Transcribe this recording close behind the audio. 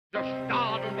Der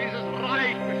Staat und dieses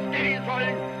Reich bestehen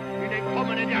sollen in den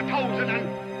kommenden Jahrtausenden.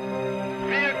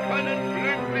 Wir können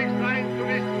glücklich sein zu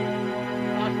wissen,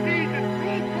 dass diese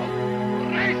Zukunft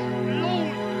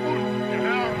restlos uns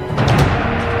gehört.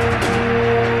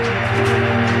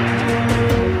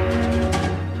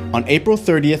 On April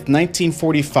 30th,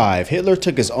 1945, Hitler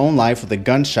took his own life with a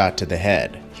gunshot to the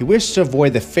head. He wished to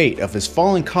avoid the fate of his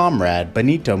fallen comrade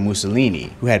Benito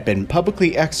Mussolini, who had been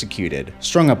publicly executed,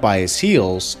 strung up by his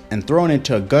heels, and thrown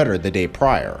into a gutter the day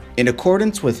prior. In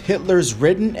accordance with Hitler's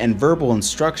written and verbal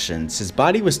instructions, his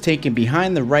body was taken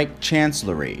behind the Reich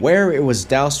Chancellery, where it was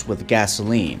doused with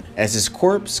gasoline. As his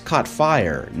corpse caught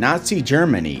fire, Nazi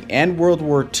Germany and World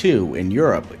War II in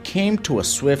Europe came to a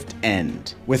swift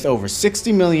end. With over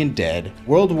 60 million dead,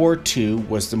 World War II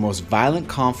was the most violent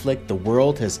conflict the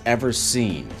world has ever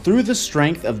seen. Through the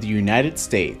strength of the United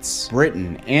States,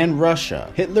 Britain, and Russia,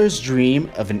 Hitler's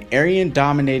dream of an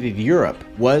Aryan-dominated Europe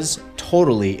was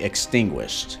totally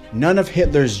extinguished. None of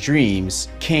Hitler's dreams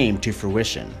came to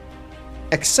fruition.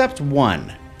 Except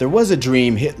one. There was a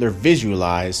dream Hitler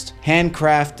visualized,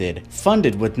 handcrafted,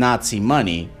 funded with Nazi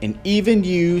money, and even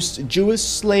used Jewish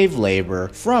slave labor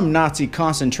from Nazi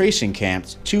concentration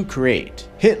camps to create.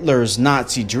 Hitler's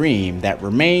Nazi dream that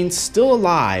remains still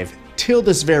alive till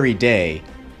this very day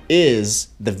is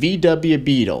the VW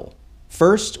Beetle.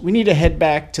 First, we need to head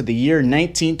back to the year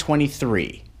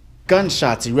 1923.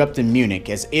 Gunshots erupt in Munich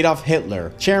as Adolf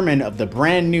Hitler, chairman of the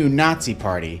brand new Nazi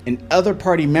Party, and other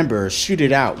party members shoot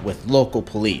it out with local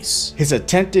police. His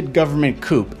attempted government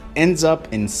coup ends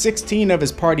up in 16 of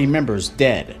his party members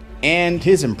dead, and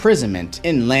his imprisonment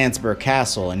in Landsberg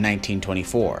Castle in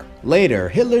 1924. Later,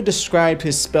 Hitler described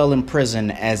his spell in prison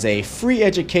as a free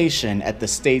education at the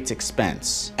state's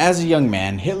expense. As a young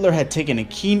man, Hitler had taken a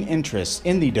keen interest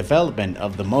in the development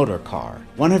of the motor car.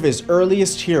 One of his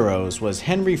earliest heroes was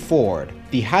Henry Ford.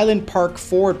 The Highland Park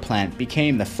Ford plant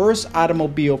became the first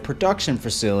automobile production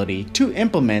facility to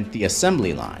implement the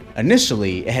assembly line.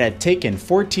 Initially, it had taken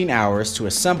 14 hours to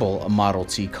assemble a Model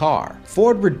T car.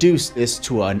 Ford reduced this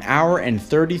to an hour and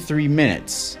 33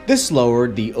 minutes. This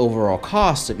lowered the overall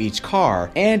cost of each car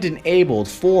and enabled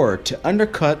Ford to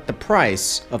undercut the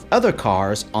price of other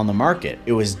cars on the market.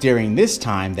 It was during this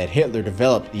time that Hitler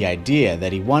developed the idea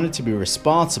that he wanted to be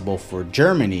responsible for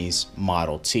Germany's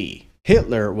Model T.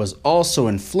 Hitler was also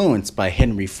influenced by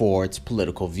Henry Ford's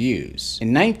political views.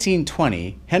 In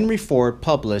 1920, Henry Ford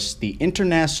published The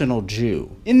International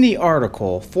Jew. In the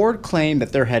article, Ford claimed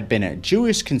that there had been a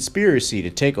Jewish conspiracy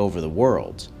to take over the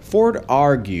world. Ford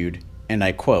argued, and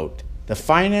I quote, "The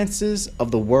finances of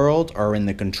the world are in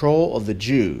the control of the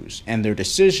Jews, and their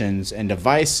decisions and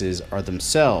devices are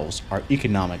themselves our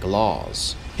economic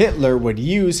laws." Hitler would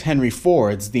use Henry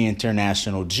Ford's The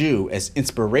International Jew as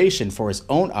inspiration for his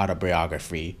own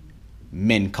autobiography,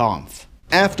 Mein Kampf.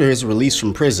 After his release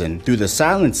from prison, through the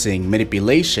silencing,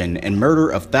 manipulation, and murder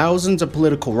of thousands of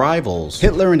political rivals,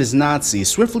 Hitler and his Nazis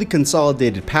swiftly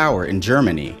consolidated power in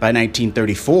Germany. By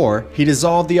 1934, he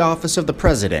dissolved the office of the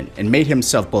president and made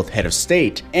himself both head of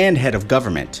state and head of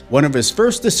government. One of his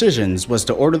first decisions was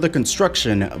to order the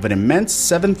construction of an immense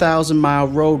 7,000-mile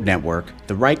road network,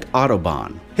 the Reich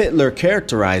Autobahn. Hitler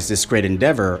characterized this great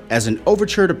endeavor as an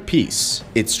overture to peace.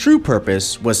 Its true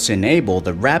purpose was to enable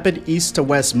the rapid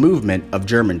east-to-west movement of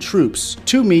German troops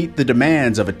to meet the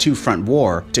demands of a two-front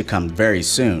war to come very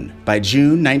soon. By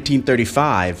June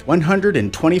 1935,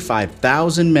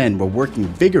 125,000 men were working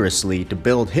vigorously to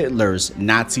build Hitler's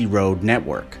Nazi road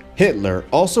network. Hitler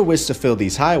also wished to fill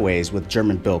these highways with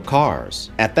German-built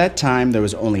cars. At that time, there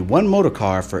was only one motor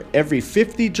car for every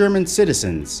 50 German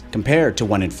citizens, compared to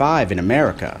 1 in 5 in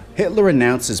America. Hitler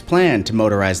announced his plan to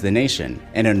motorize the nation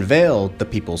and unveiled the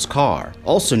People's Car,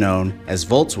 also known as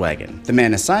Volkswagen. The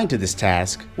man assigned to this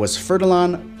task was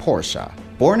Ferdinand Porsche.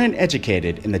 Born and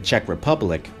educated in the Czech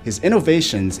Republic, his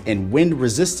innovations in wind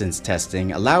resistance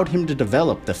testing allowed him to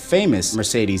develop the famous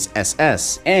Mercedes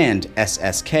SS and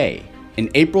SSK. In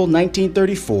April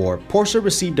 1934, Porsche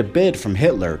received a bid from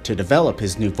Hitler to develop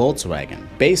his new Volkswagen,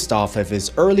 based off of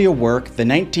his earlier work, the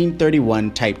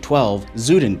 1931 Type 12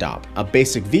 Zudendop, a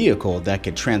basic vehicle that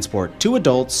could transport 2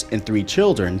 adults and 3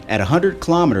 children at 100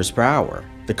 kilometers per hour.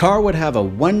 The car would have a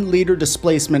 1-liter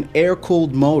displacement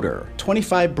air-cooled motor,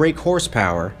 25 brake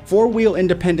horsepower, 4-wheel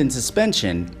independent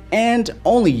suspension, and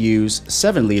only use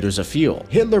 7 liters of fuel.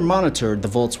 Hitler monitored the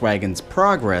Volkswagen's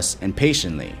progress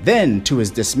impatiently. Then, to his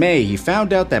dismay, he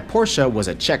found out that Porsche was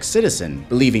a Czech citizen.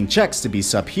 Believing Czechs to be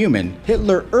subhuman,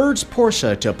 Hitler urged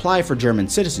Porsche to apply for German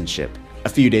citizenship. A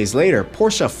few days later,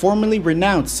 Porsche formally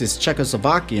renounced his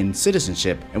Czechoslovakian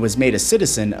citizenship and was made a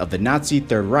citizen of the Nazi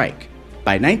Third Reich.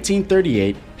 By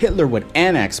 1938, Hitler would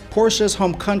annex Porsche's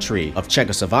home country of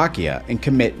Czechoslovakia and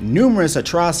commit numerous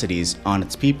atrocities on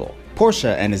its people.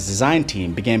 Porsche and his design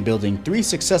team began building 3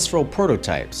 successful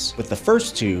prototypes, with the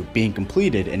first 2 being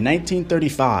completed in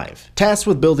 1935. Tasked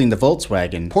with building the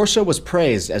Volkswagen, Porsche was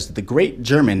praised as the great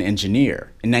German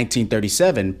engineer. In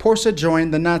 1937, Porsche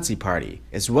joined the Nazi Party,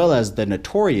 as well as the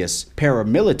notorious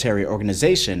paramilitary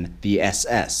organization, the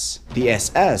SS. The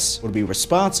SS would be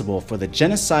responsible for the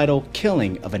genocidal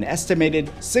killing of an estimated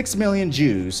 6 million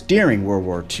Jews during World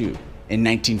War II. In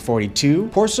 1942,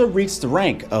 Porsche reached the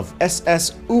rank of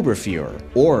SS Oberfuhrer,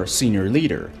 or senior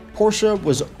leader. Porsche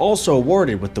was also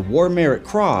awarded with the War Merit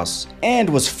Cross and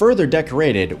was further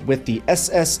decorated with the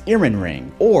SS Ehrenring,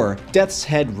 or Death's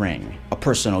Head Ring, a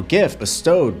personal gift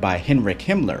bestowed by Heinrich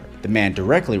Himmler, the man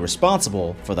directly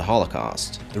responsible for the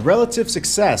Holocaust. The relative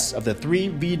success of the 3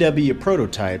 VW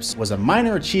prototypes was a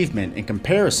minor achievement in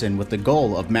comparison with the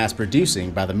goal of mass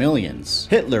producing by the millions.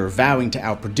 Hitler, vowing to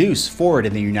outproduce Ford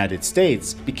in the United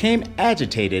States, became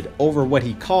agitated over what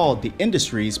he called the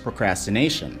industry's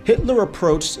procrastination. Hitler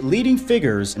approached leading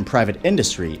figures in private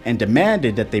industry and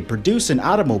demanded that they produce an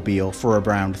automobile for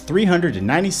around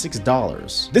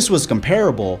 $396. This was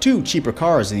comparable to cheaper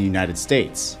cars in the United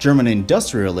States. German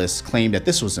industrialists claimed that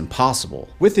this was impossible.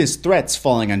 With his threats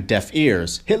falling on deaf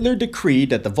ears, Hitler decreed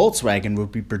that the Volkswagen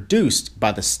would be produced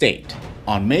by the state.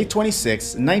 On May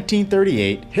 26,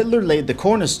 1938, Hitler laid the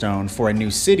cornerstone for a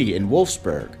new city in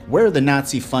Wolfsburg, where the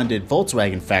Nazi-funded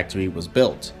Volkswagen factory was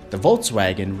built. The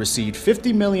Volkswagen received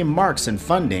 50 million marks in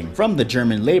funding from the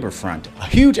German Labor Front. A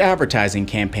huge advertising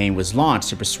campaign was launched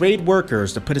to persuade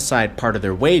workers to put aside part of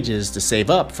their wages to save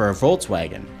up for a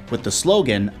Volkswagen, with the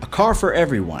slogan, "A car for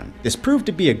everyone." This proved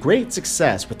to be a great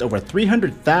success, with over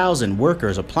 300,000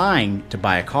 workers applying to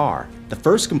buy a car. The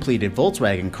first completed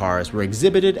Volkswagen cars were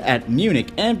exhibited at Munich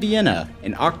and Vienna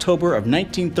in October of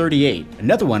 1938.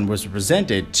 Another one was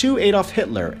presented to Adolf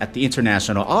Hitler at the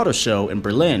International Auto Show in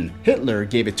Berlin. Hitler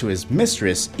gave it to his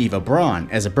mistress, Eva Braun,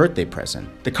 as a birthday present.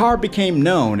 The car became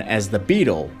known as the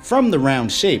Beetle, from the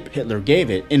round shape Hitler gave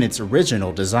it in its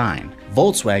original design.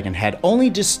 Volkswagen had only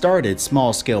just started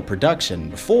small-scale production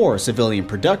before civilian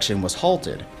production was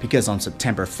halted, because on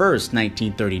September 1st,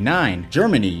 1939,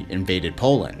 Germany invaded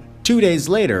Poland. 2 days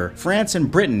later, France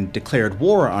and Britain declared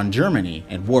war on Germany,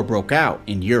 and war broke out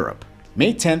in Europe.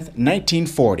 May 10,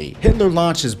 1940, Hitler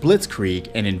launches Blitzkrieg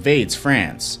and invades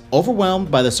France. Overwhelmed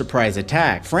by the surprise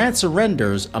attack, France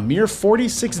surrenders a mere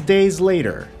 46 days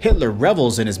later. Hitler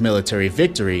revels in his military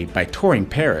victory by touring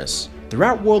Paris.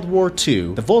 Throughout World War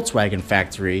II, the Volkswagen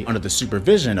factory, under the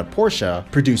supervision of Porsche,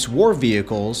 produced war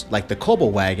vehicles like the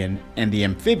Kobolwagen and the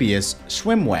amphibious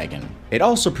Schwimmwagen. It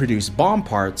also produced bomb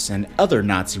parts and other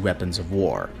Nazi weapons of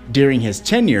war. During his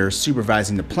tenure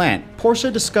supervising the plant,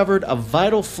 Porsche discovered a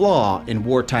vital flaw in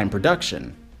wartime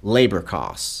production: labor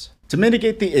costs. To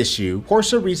mitigate the issue,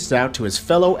 Porsche reached out to his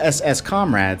fellow SS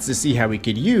comrades to see how he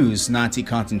could use Nazi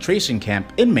concentration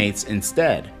camp inmates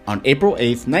instead. On April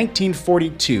 8,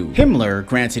 1942, Himmler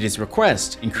granted his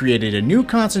request and created a new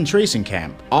concentration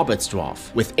camp,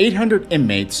 Oberstdorf, with 800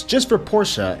 inmates just for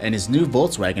Porsche and his new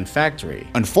Volkswagen factory.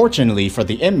 Unfortunately for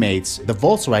the inmates, the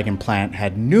Volkswagen plant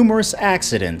had numerous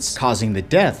accidents, causing the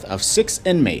death of 6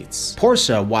 inmates.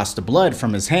 Porsche washed the blood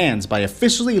from his hands by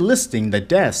officially listing the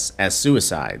deaths as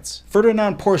suicides.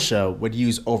 Ferdinand Porsche would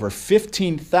use over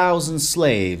 15,000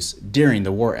 slaves during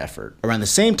the war effort. Around the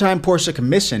same time Porsche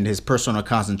commissioned his personal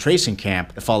concentration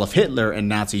camp, the fall of Hitler and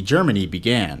Nazi Germany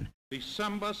began.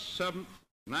 December 7th,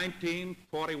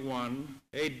 1941,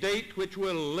 a date which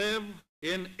will live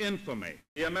in infamy.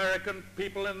 The American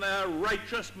people in their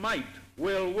righteous might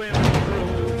will win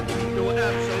through to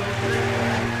absolute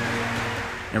victory.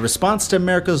 In response to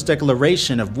America's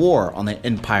declaration of war on the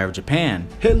Empire of Japan,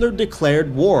 Hitler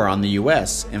declared war on the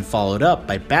US and followed up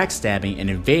by backstabbing and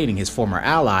invading his former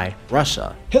ally,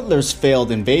 Russia. Hitler's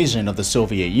failed invasion of the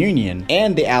Soviet Union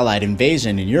and the Allied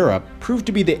invasion in Europe proved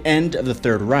to be the end of the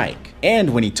Third Reich. And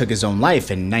when he took his own life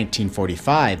in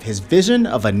 1945, his vision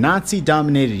of a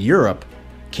Nazi-dominated Europe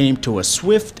came to a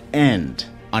swift end.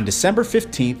 On December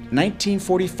 15,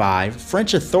 1945,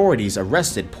 French authorities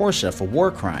arrested Porsche for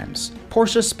war crimes.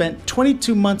 Porsche spent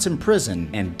 22 months in prison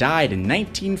and died in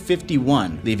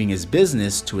 1951, leaving his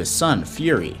business to his son,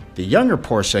 Fury. The younger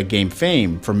Porsche gained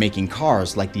fame for making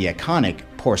cars like the iconic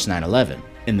Porsche 911.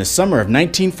 In the summer of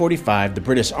 1945, the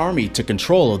British Army took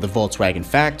control of the Volkswagen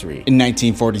factory. In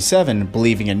 1947,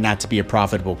 believing it not to be a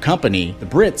profitable company, the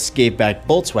Brits gave back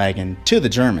Volkswagen to the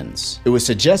Germans. It was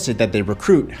suggested that they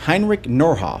recruit Heinrich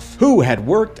Nordhoff, who had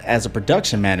worked as a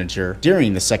production manager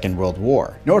during the Second World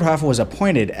War. Nordhoff was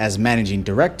appointed as managing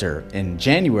director in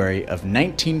January of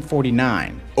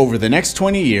 1949. Over the next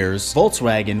 20 years,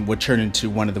 Volkswagen would turn into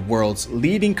one of the world's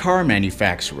leading car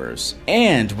manufacturers,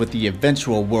 and with the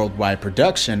eventual worldwide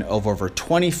production of over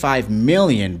 25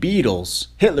 million Beetles,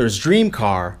 Hitler's dream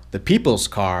car, the People's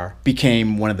Car,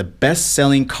 became one of the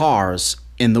best-selling cars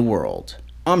in the world.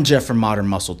 I'm Jeff from Modern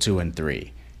Muscle 2 and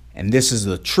 3, and this is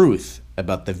the truth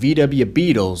about the VW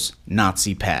Beetle's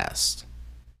Nazi past.